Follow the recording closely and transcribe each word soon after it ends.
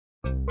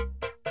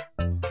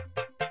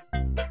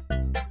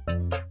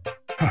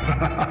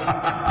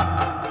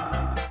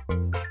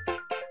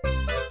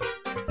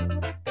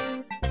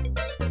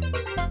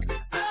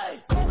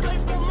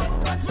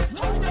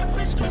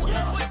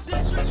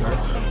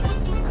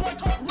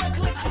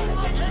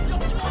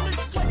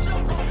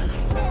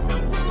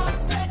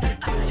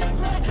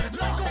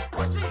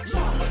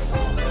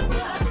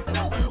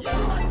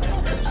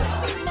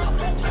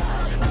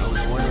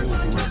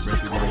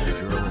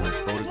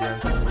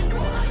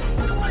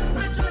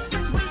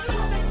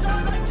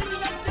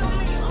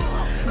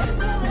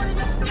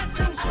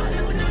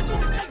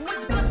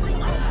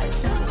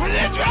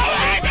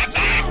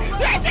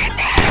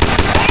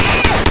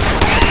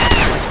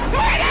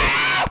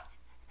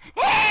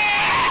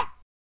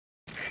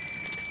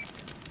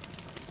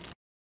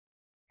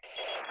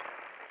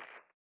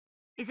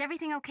Is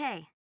everything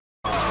okay?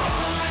 What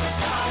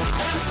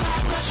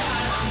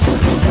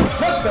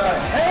the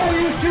hell are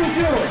you two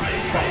doing?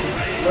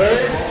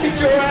 Let's get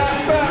your ass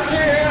back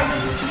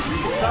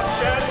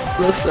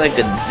here! Looks like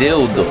a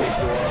dildo.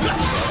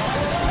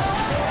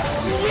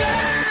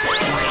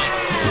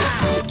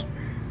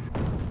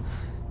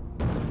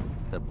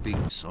 The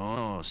big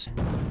sauce.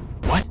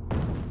 What?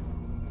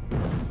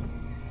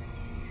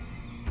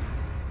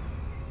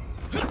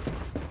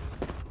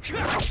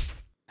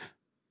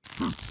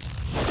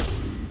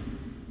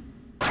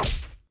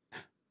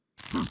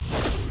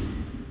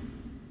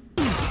 A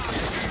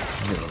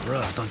little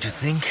rough, don't you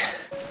think?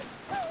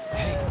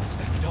 Hey, it's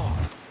that dog.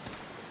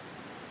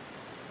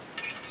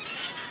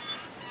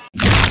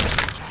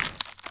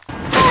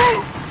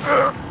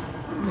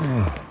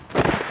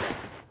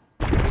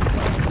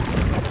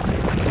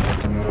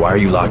 Why are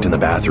you locked in the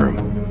bathroom?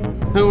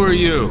 Who are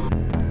you?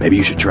 Maybe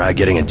you should try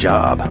getting a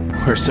job.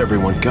 Where's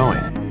everyone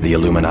going? The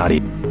Illuminati.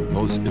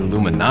 Those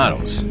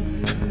Illuminados.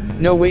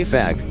 No way,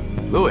 fag.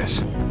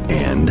 Louis.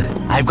 And?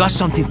 I've got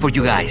something for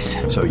you guys.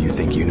 So you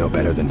think you know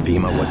better than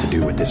FEMA what to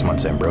do with this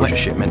month's ambrosia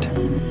shipment?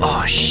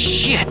 Oh,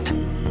 shit!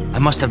 I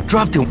must have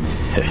dropped it.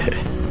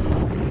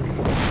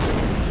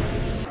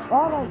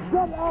 Alright,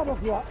 get out of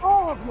here!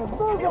 All of you,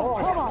 move it!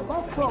 Come on,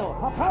 let's go!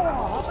 Hapaya!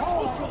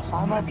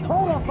 I'm a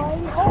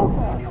terrifying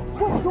ogre!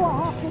 What do I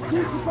have to do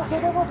to get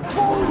rid of a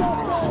plane up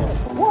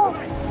there? What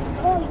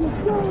are you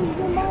doing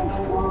in my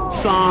squad?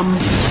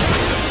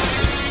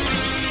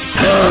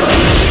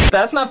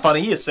 That's not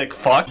funny, you sick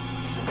fuck.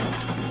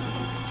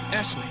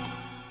 Ashley.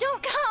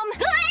 Don't come!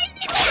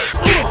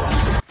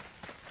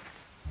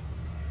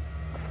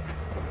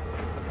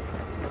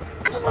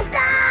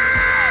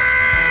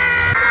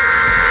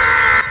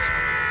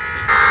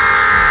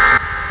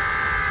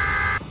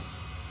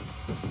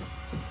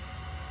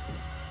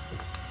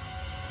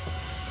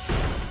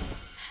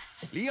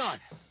 Leon!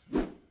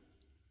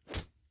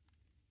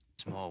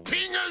 Small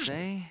Fingers!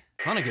 eh?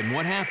 Hunnigan,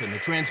 what happened? The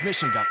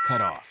transmission got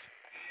cut off.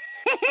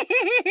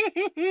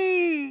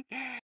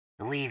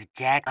 We've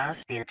jacked all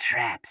steel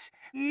traps.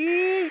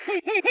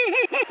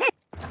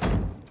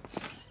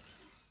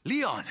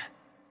 Leon!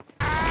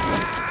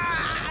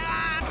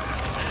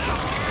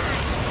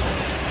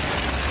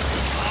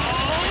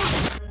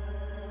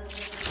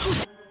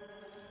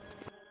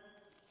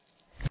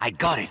 I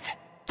got it!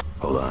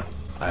 Hold on.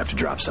 I have to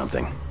drop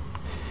something.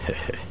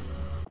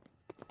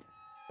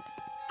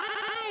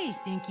 I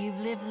think you've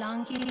lived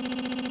long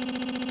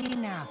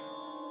enough.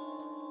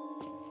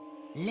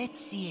 Let's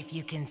see if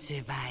you can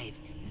survive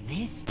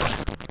this.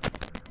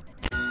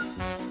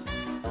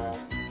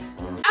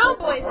 Now,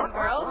 boys and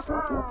girls,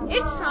 it's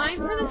time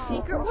for the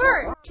secret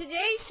word.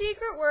 Today's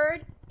secret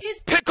word is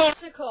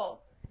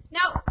pickle.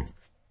 Now,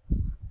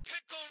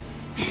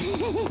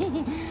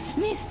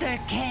 Mr.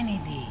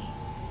 Kennedy,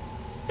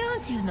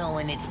 don't you know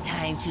when it's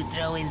time to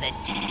throw in the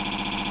towel?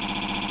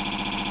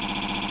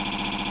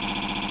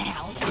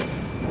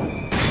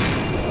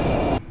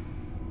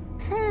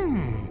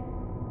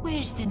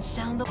 Where's the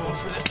sound of... All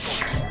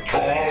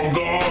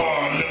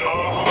gone!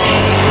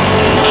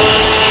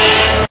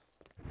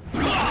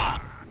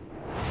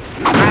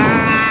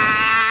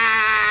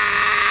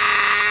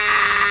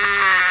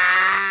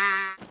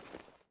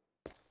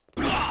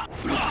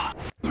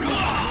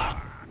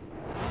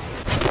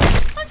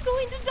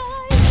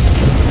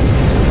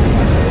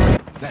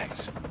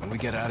 Thanks. When we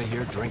get out of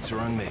here, drinks are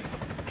on me.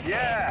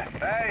 Yeah,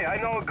 hey, I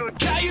know a good...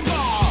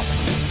 K-Bob!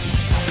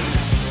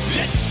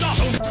 Let's start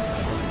him!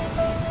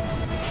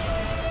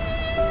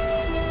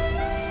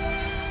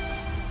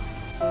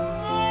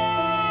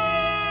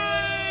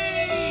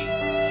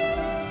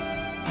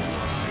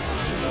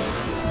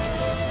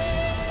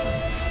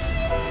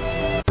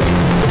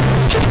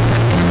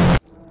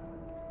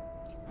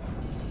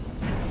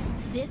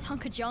 This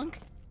hunk of junk?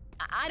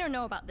 I don't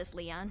know about this,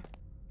 Leon.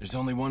 There's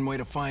only one way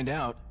to find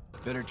out.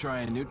 Better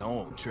try a new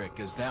old trick,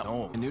 cause that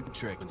old new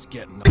trick is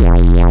getting...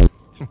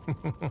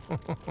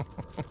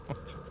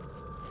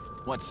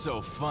 What's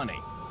so funny?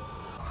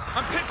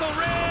 I'm Pickle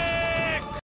Rick!